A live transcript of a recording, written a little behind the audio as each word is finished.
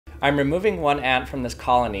I'm removing one ant from this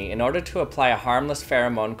colony in order to apply a harmless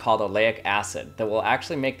pheromone called oleic acid that will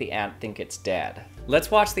actually make the ant think it's dead.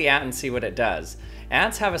 Let's watch the ant and see what it does.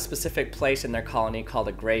 Ants have a specific place in their colony called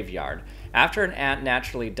a graveyard. After an ant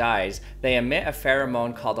naturally dies, they emit a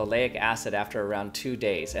pheromone called oleic acid after around 2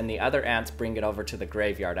 days, and the other ants bring it over to the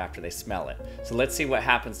graveyard after they smell it. So let's see what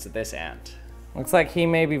happens to this ant. Looks like he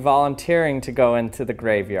may be volunteering to go into the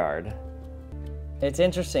graveyard. It's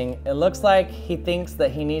interesting. It looks like he thinks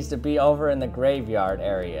that he needs to be over in the graveyard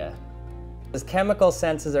area. His chemical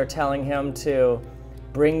senses are telling him to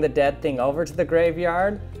bring the dead thing over to the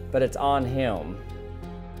graveyard, but it's on him.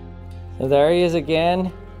 So there he is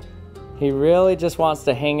again. He really just wants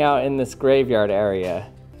to hang out in this graveyard area.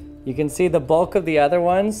 You can see the bulk of the other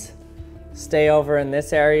ones stay over in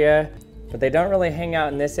this area, but they don't really hang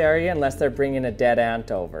out in this area unless they're bringing a dead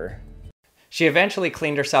ant over. She eventually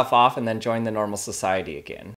cleaned herself off and then joined the normal society again.